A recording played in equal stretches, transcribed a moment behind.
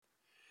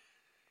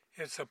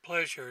It's a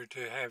pleasure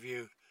to have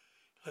you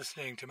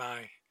listening to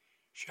my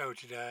show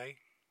today.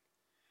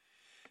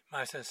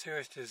 My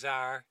sincerest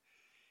desire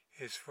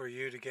is for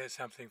you to get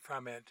something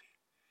from it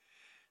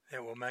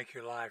that will make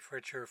your life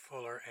richer,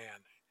 fuller,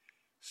 and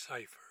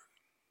safer.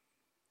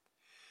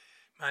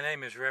 My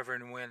name is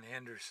Reverend Wynn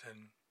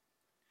Henderson.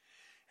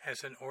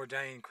 As an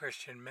ordained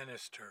Christian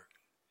minister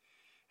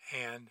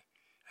and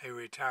a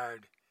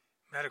retired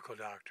medical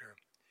doctor,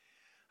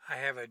 I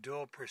have a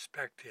dual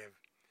perspective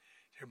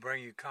to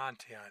bring you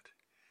content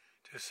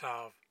to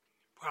solve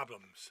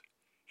problems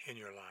in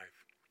your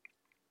life.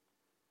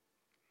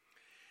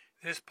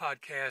 This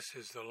podcast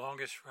is the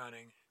longest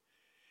running,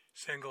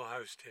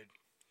 single-hosted,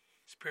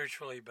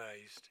 spiritually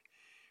based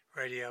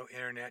radio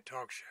internet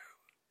talk show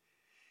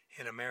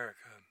in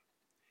America.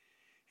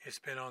 It's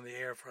been on the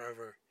air for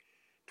over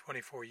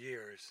 24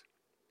 years.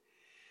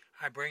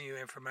 I bring you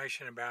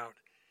information about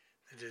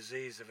the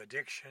disease of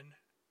addiction,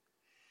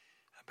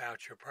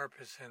 about your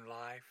purpose in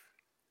life,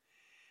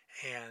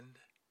 and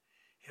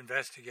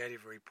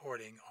investigative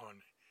reporting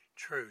on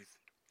truth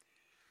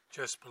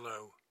just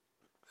below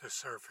the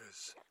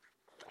surface.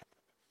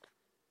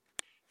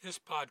 This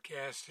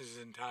podcast is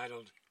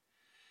entitled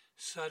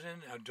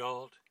Sudden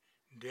Adult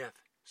Death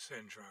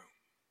Syndrome.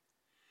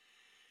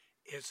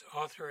 Its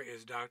author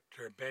is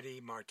Dr. Betty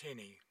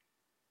Martini,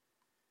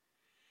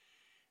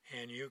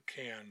 and you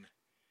can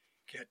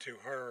get to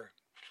her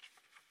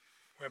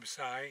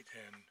website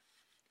and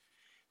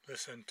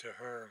listen to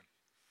her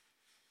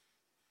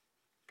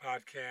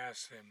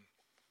podcasts and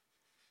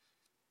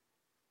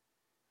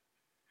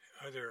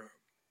other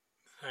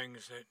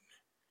things that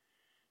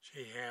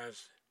she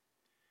has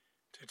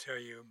to tell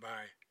you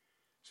by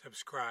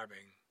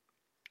subscribing.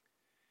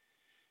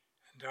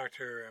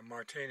 Dr.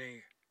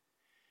 Martini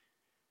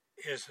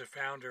is the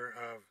founder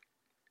of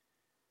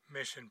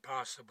Mission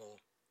Possible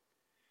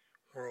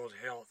World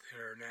Health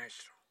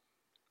International,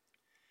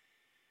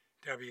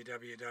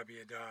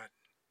 www.mpwhi.com.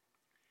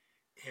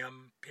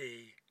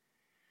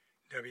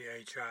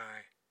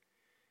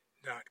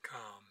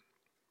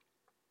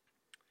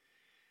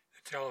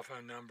 The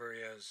telephone number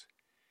is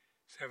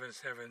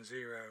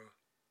 770-242-2599.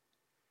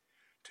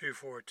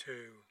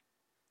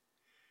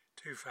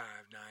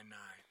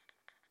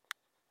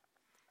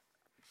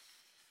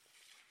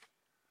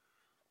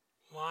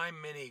 Why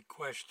many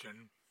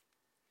question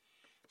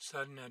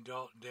sudden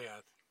adult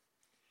death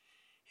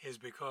is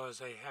because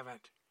they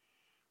haven't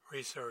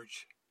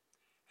researched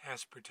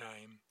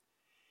aspartame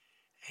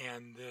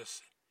and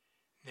this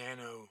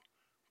nano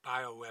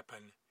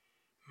bioweapon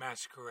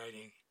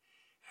masquerading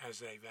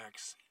as a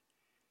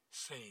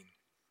vaccine.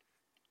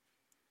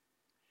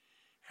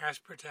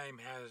 Aspartame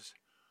has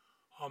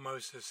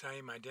almost the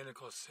same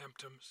identical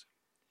symptoms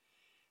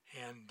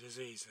and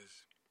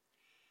diseases.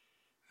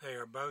 They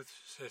are both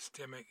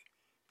systemic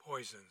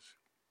poisons.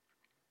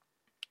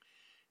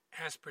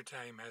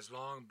 Aspartame has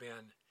long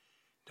been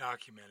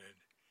documented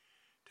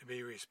to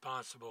be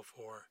responsible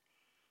for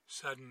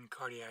sudden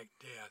cardiac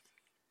death.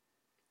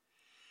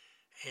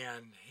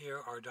 And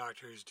here are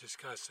doctors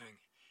discussing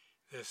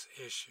this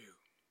issue.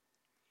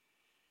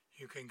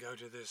 You can go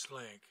to this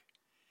link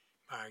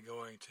by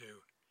going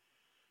to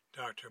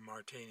Dr.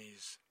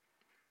 Martini's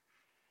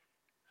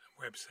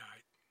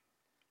website.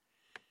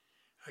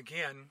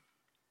 Again,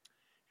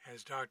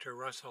 as Dr.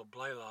 Russell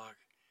Blaylock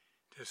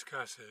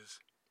discusses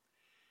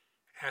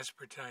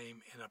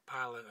aspartame in a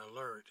pilot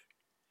alert,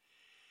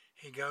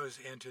 he goes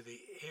into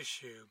the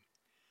issue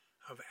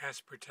of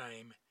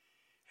aspartame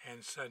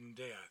and sudden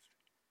death.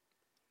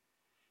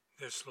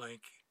 This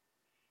link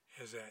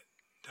is at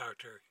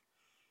Dr.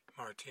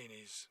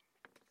 Martini's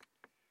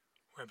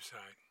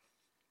website.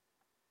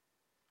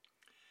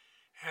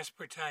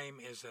 Aspartame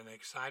is an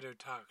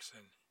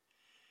excitotoxin,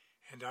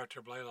 and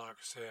Dr.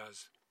 Blaylock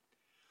says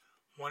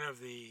one of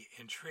the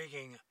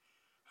intriguing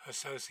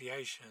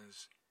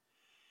associations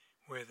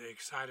with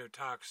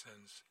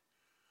excitotoxins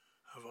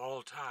of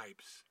all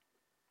types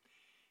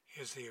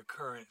is the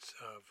occurrence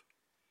of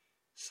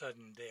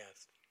sudden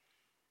death.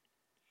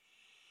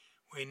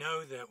 We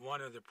know that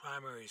one of the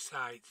primary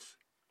sites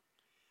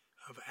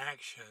of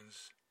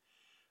actions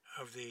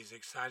of these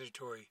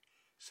excitatory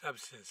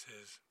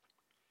substances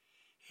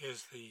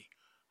is the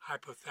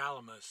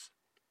hypothalamus,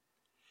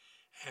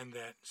 and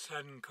that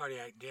sudden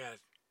cardiac death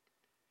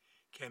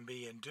can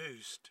be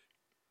induced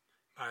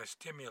by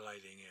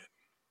stimulating it.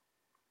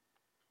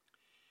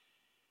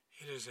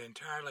 It is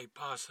entirely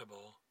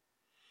possible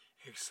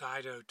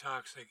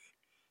excitotoxic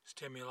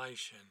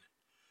stimulation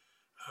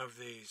of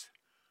these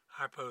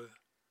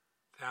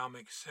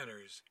hypothalamic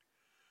centers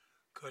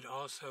could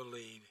also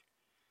lead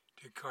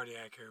to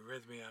cardiac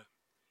arrhythmia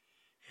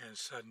and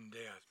sudden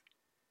death.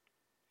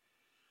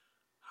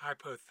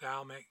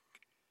 Hypothalamic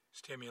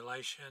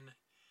stimulation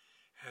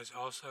has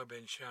also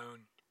been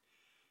shown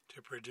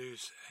to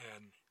produce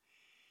an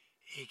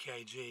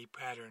EKG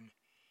pattern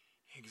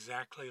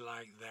exactly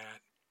like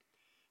that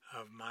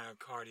of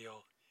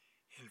myocardial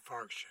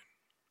infarction.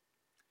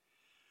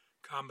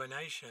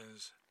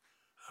 Combinations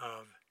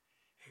of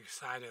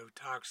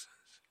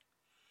excitotoxins,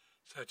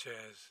 such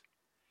as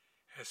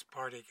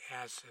aspartic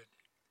acid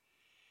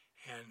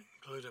and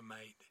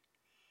glutamate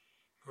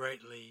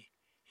greatly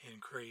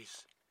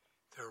increase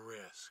the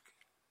risk.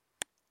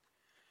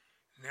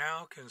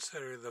 Now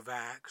consider the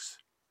Vax,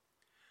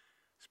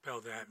 spell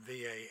that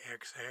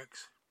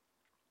V-A-X-X,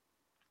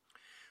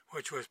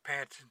 which was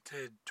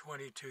patented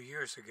 22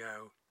 years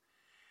ago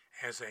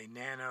as a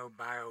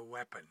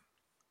nanobioweapon.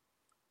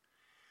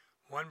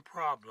 One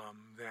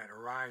problem that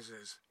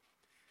arises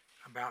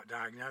about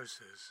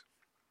diagnosis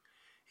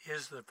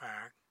is the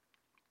fact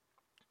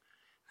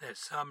that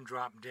some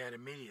drop dead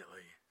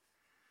immediately,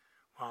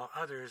 while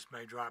others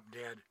may drop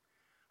dead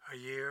a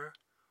year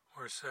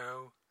or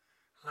so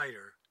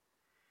later,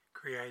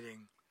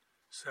 creating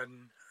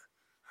sudden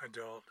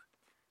adult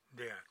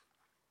death.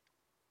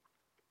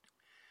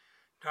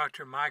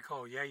 Dr.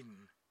 Michael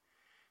Yaden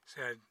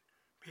said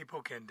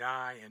people can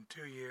die in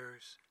 2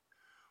 years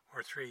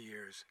or 3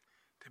 years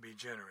to be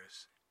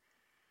generous,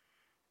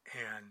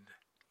 and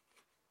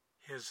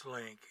his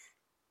link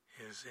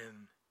is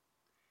in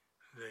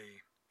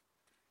the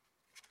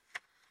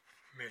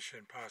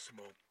Mission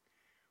Possible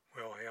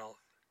Well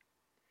Health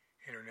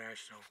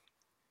International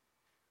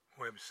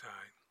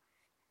website.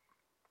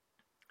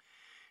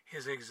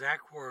 His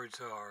exact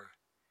words are,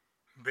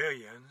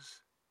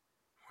 billions,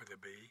 with a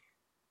B,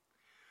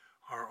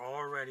 are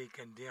already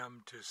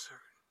condemned to certain,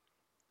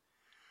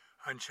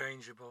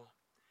 unchangeable,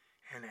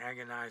 and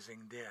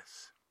agonizing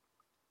deaths.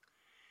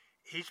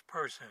 Each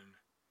person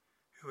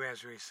who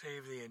has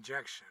received the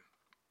injection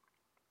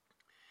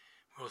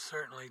will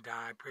certainly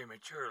die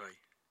prematurely,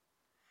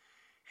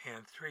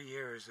 and 3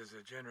 years is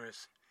a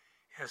generous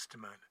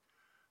estimate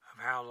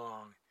of how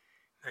long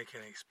they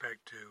can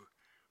expect to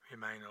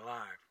remain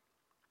alive.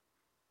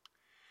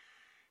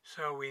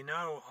 So we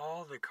know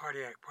all the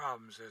cardiac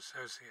problems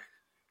associated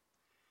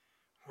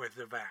with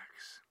the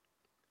Vax.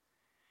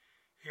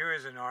 Here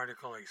is an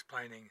article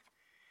explaining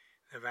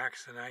the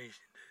vaccinated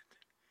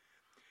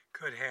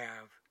could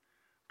have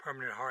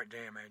permanent heart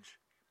damage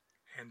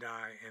and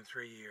die in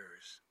 3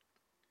 years.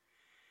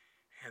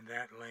 And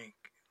that link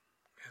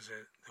is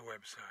at the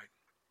website.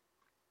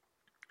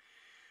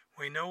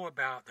 We know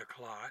about the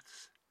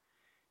clots,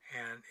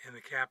 and in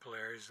the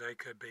capillaries they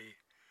could be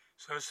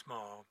so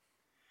small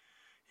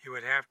you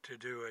would have to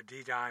do a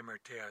D-dimer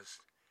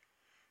test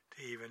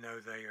to even know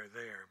they are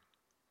there.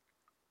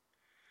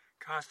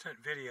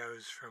 Constant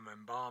videos from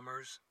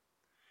embalmers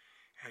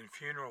and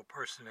funeral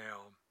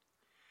personnel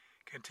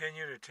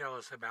continue to tell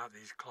us about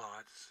these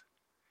clots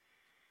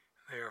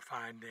they are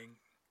finding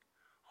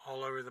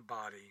all over the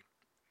body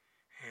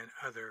and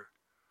other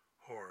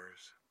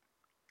horrors.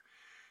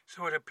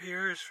 So it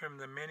appears from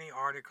the many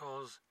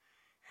articles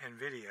and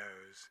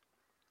videos,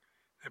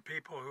 the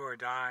people who are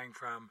dying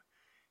from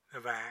the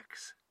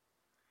Vax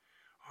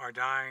are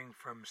dying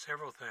from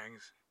several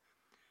things,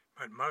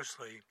 but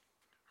mostly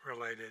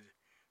related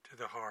to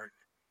the heart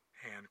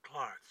and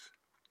clots.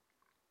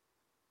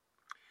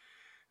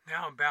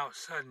 Now about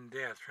sudden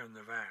death from the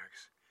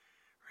Vax.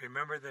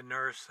 Remember the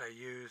nurse they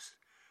used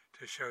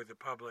to show the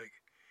public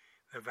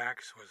the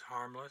Vax was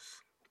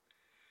harmless?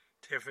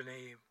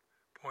 Tiffany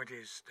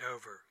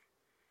Pointy-Stover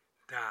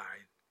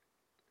died.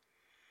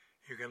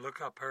 You can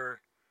look up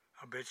her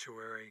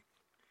obituary,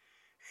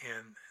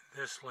 and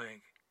this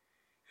link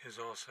is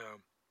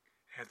also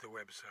at the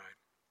website.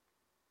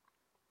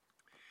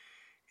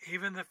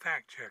 Even the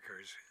fact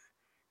checkers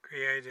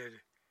created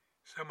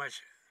so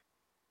much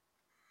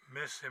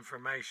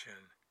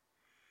misinformation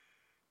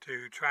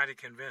to try to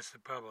convince the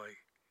public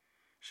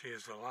she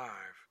is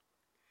alive,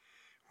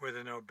 with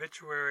an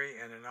obituary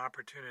and an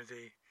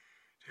opportunity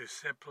to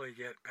simply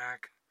get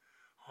back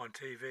on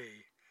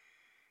TV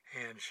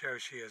and show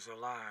she is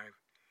alive.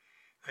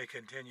 They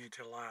continue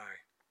to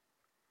lie.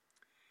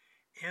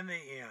 In the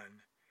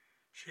end,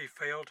 she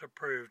failed to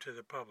prove to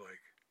the public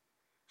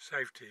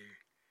safety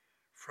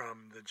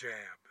from the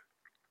jab.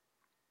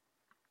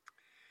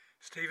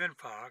 Stephen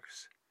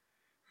Fox,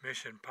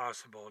 Mission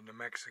Possible, New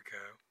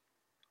Mexico,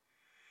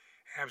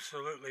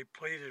 absolutely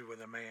pleaded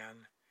with a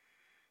man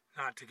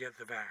not to get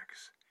the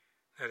Vax,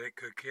 that it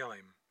could kill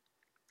him.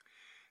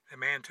 The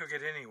man took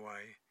it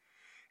anyway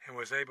and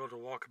was able to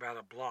walk about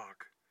a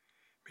block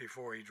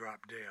before he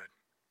dropped dead.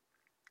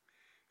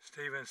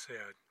 Stephen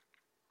said,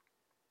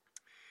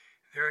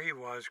 there he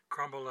was,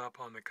 crumbled up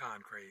on the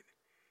concrete,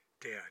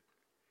 dead.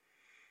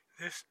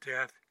 This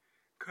death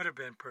could have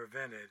been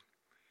prevented,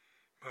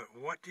 but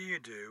what do you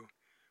do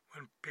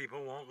when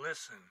people won't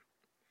listen?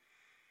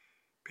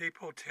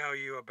 People tell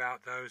you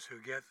about those who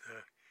get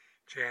the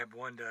jab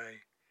one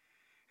day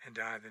and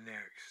die the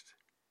next.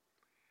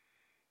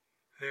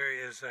 There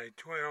is a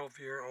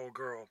 12-year-old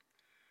girl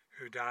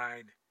who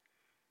died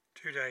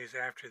 2 days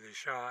after the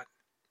shot.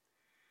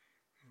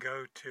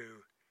 Go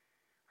to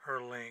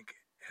her link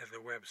at the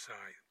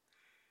website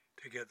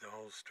to get the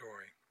whole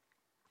story.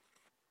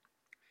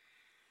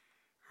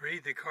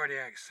 Read the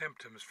cardiac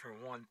symptoms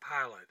from one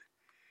pilot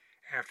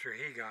after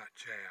he got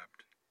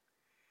jabbed.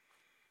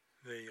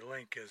 The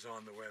link is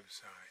on the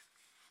website.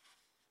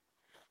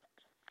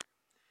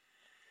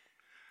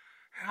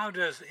 How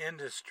does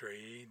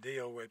industry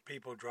deal with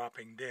people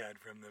dropping dead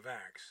from the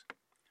vax?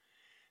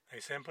 They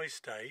simply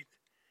state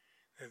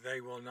that they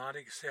will not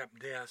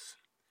accept deaths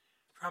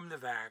from the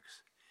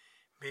vax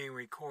being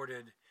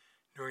recorded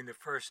during the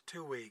first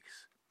 2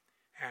 weeks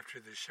after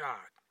the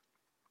shot.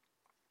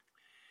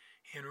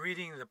 In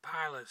reading the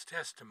pilot's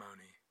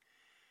testimony,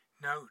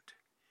 note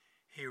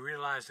he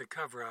realized the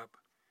cover-up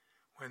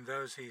when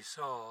those he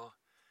saw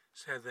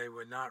said they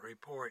would not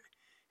report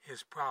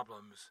his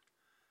problems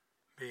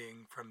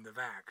being from the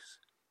vax.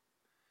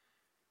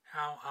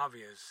 How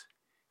obvious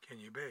can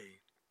you be?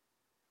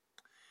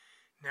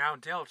 Now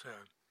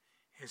Delta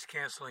is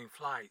canceling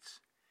flights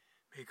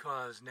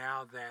because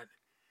now that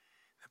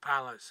the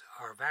pilots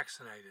are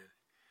vaccinated,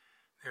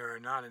 there are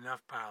not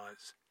enough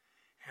pilots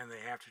and they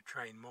have to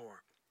train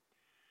more.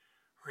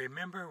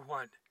 Remember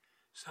what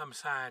some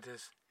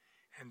scientists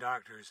and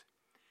doctors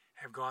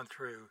have gone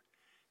through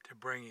to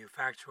bring you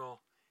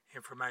factual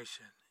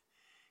information,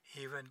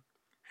 even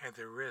at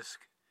the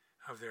risk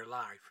of their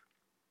life.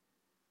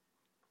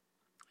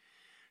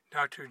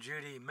 Dr.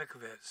 Judy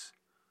Mikovits,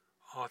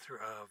 author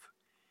of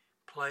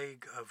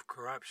Plague of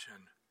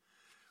Corruption,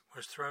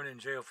 was thrown in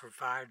jail for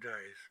 5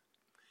 days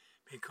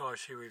because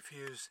she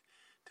refused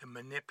to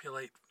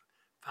manipulate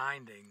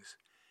findings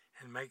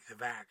and make the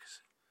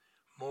vax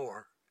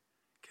more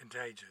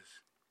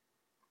contagious.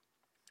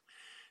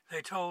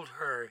 They told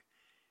her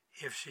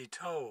if she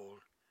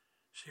told,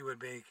 she would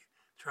be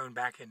thrown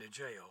back into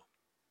jail.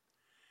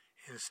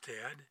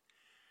 Instead,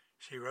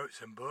 she wrote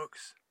some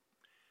books,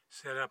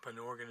 set up an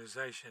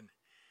organization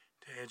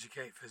to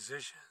educate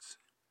physicians,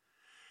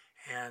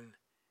 and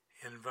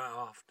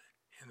involved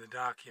in the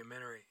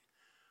documentary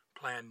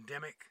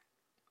Plandemic.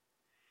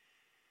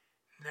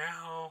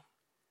 Now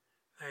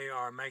they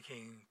are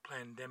making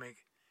Plandemic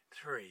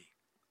 3,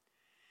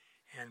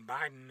 and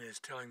Biden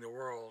is telling the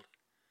world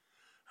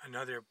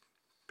another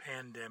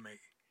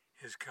pandemic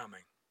is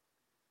coming.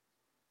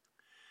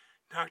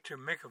 Dr.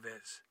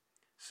 Mikovits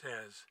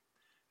says,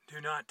 do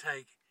not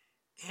take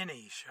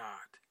any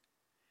shot.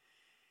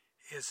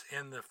 It's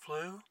in the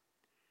flu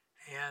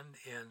and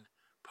in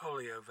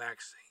polio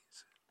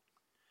vaccines.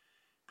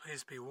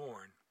 Please be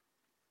warned.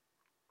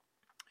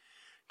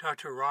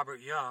 Dr.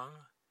 Robert Young,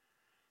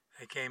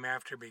 they came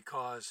after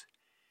because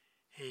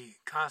he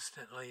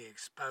constantly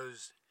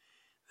exposed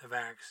the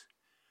vax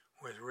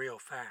with real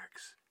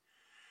facts.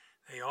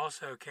 They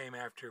also came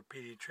after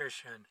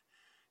pediatrician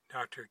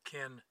Dr.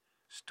 Ken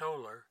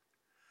Stoller,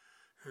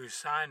 who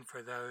signed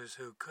for those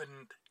who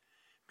couldn't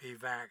be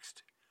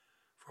vaxxed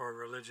for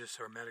religious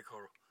or medical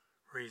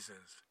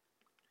reasons.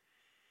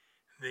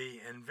 The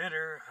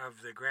inventor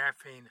of the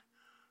graphene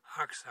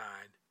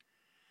oxide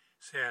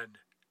said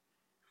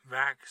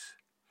vax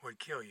would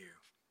kill you.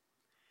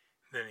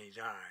 Then he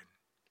died.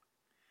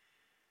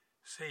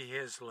 See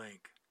his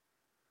link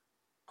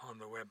on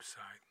the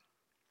website.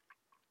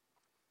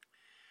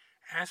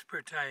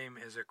 Aspartame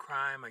is a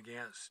crime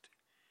against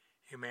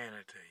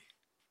humanity.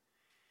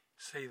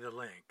 See the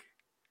link.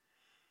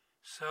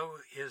 So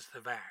is the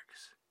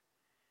vax.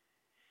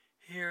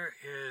 Here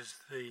is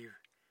the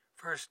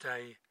first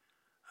day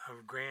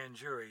of grand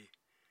jury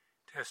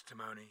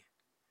testimony.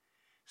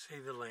 See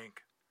the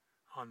link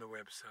on the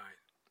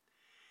website.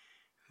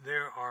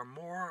 There are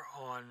more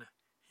on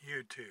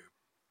YouTube.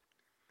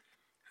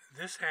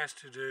 This has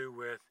to do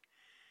with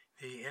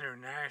the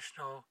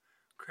International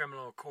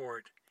Criminal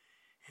Court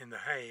in The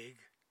Hague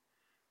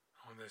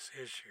on this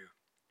issue.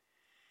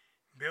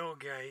 Bill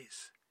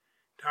Gates,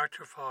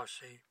 Dr.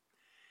 Fauci,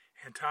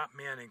 and top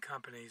men in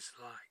companies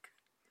like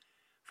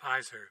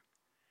Pfizer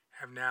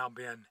have now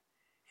been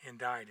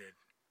indicted.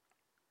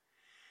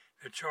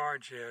 The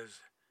charge is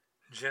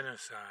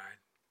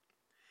genocide.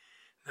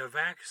 The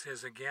vax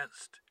is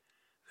against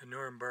the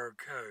Nuremberg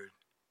Code.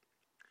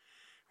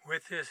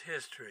 With this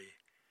history,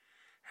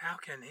 how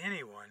can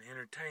anyone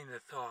entertain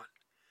the thought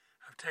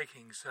of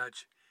taking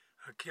such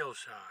a kill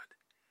shot?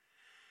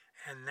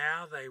 And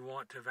now they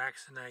want to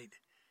vaccinate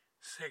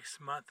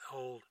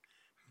 6-month-old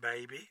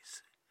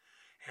babies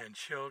and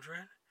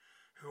children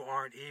who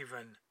aren't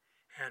even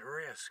at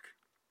risk.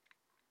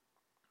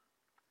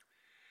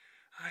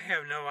 I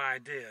have no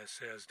idea,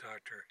 says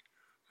Dr.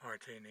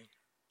 Martini,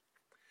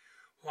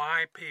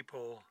 why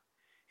people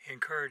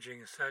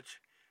encouraging such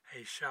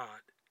a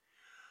shot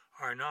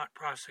are not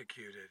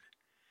prosecuted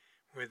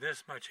with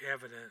this much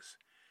evidence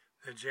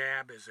the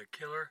jab is a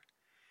killer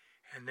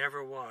and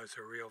never was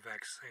a real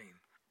vaccine.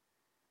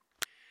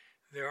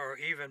 There are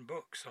even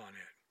books on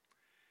it.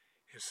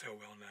 It's so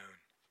well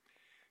known.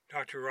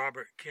 Dr.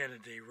 Robert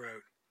Kennedy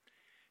wrote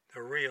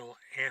The Real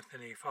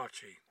Anthony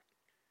Fauci.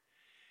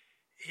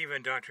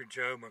 Even Dr.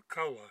 Joe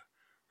McCullough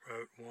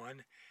wrote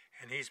one,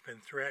 and he's been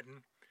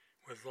threatened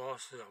with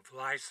loss of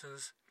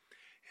license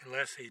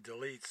unless he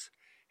deletes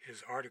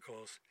his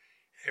articles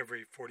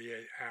every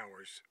 48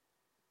 hours.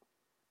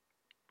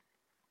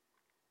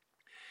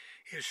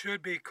 It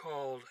should be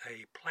called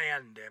a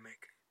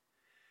plandemic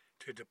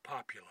to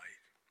depopulate.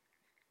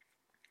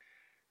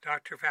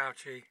 Dr.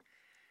 Fauci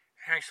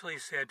actually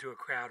said to a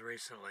crowd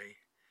recently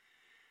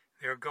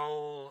Their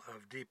goal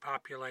of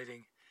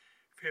depopulating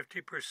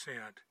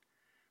 50%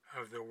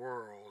 of the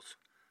world's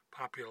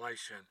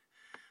population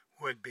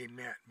would be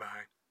met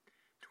by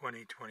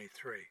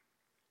 2023.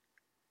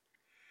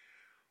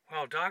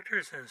 While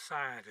doctors and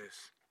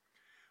scientists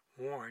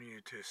warn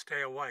you to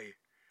stay away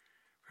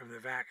from the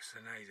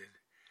vaccinated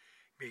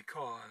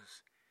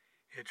because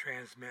it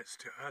transmits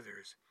to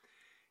others,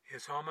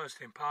 it's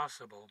almost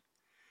impossible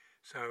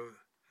so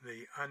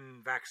the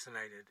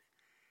unvaccinated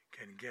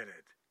can get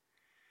it.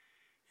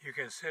 You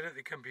can sit at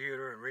the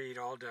computer and read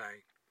all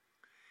day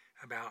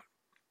about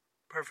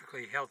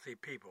perfectly healthy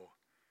people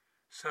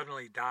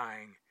suddenly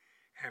dying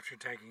after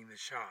taking the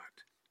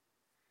shot.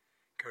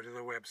 Go to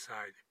the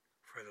website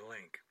for the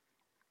link.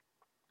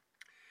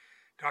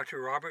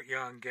 Dr. Robert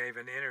Young gave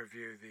an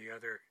interview the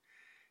other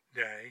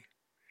day,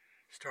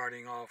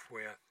 starting off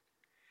with,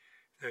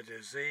 "The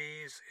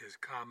disease is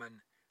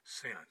common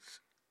sense.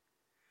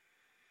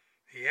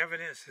 The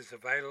evidence is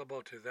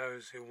available to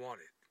those who want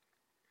it.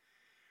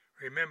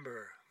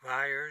 Remember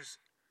Myers,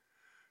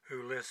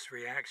 who lists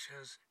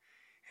reactions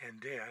and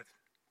death,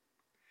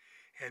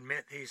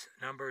 admit these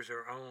numbers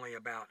are only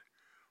about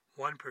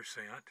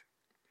 1%,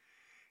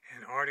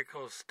 and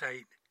articles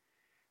state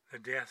the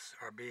deaths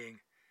are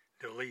being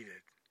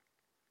deleted.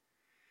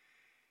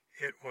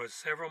 It was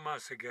several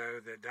months ago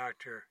that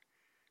Dr.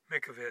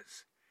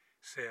 Mikovits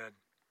said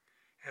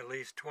at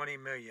least 20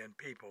 million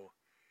people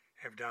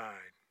have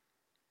died."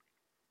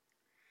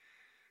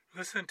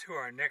 Listen to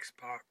our next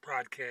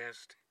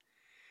broadcast,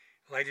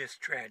 Latest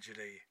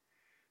Tragedy,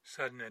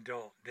 Sudden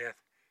Adult Death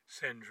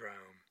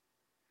Syndrome,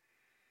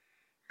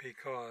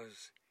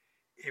 because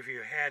if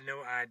you had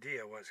no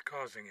idea what's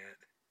causing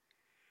it,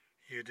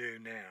 you do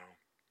now.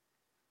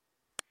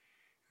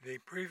 The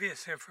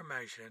previous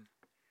information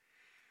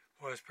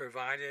was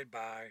provided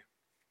by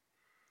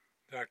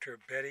Dr.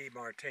 Betty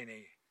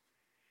Martini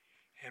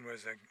and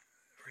was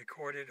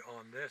recorded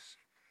on this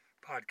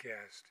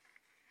podcast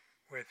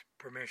with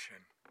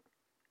permission.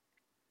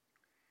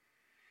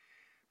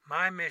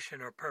 My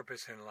mission or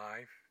purpose in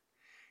life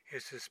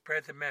is to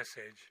spread the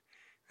message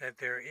that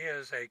there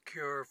is a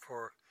cure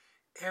for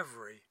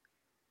every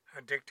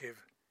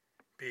addictive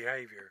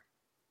behavior.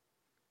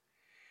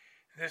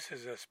 This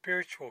is a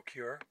spiritual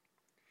cure,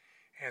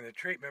 and the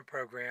treatment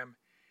program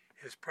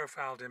is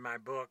profiled in my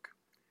book,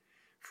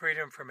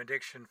 Freedom from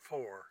Addiction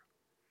 4,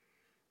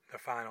 The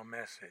Final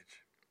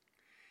Message.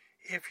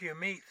 If you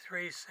meet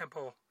 3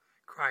 simple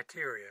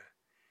criteria,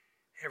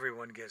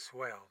 everyone gets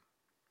well.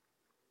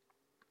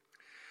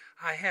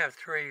 I have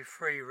 3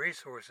 free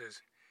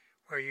resources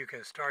where you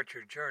can start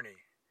your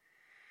journey.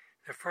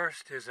 The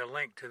first is a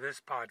link to this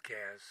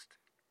podcast,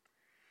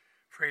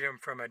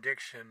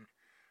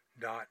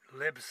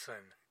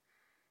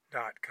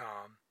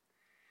 freedomfromaddiction.libsyn.com,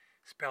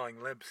 spelling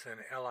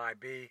Libsyn,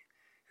 L-I-B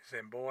as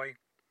in boy,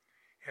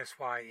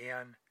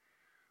 S-Y-N,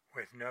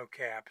 with no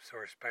caps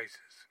or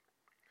spaces.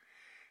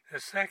 The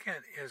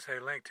second is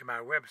a link to my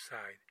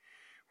website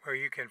where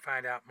you can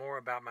find out more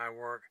about my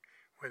work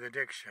with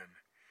addiction.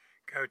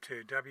 Go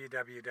to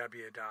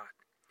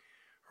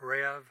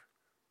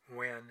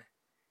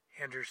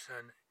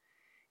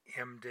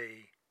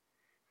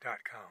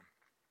www.revwynhendersonmd.com.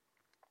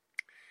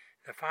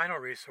 The final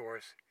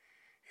resource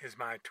is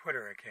my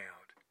Twitter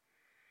account.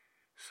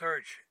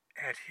 Search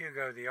at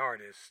Hugo the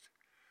Artist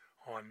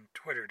on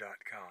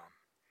twitter.com.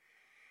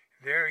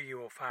 There you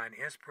will find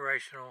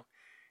inspirational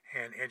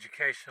and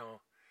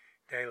educational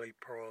daily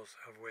pearls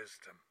of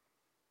wisdom.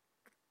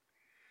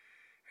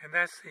 And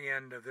that's the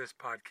end of this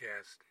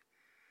podcast.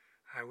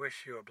 I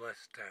wish you a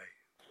blessed day.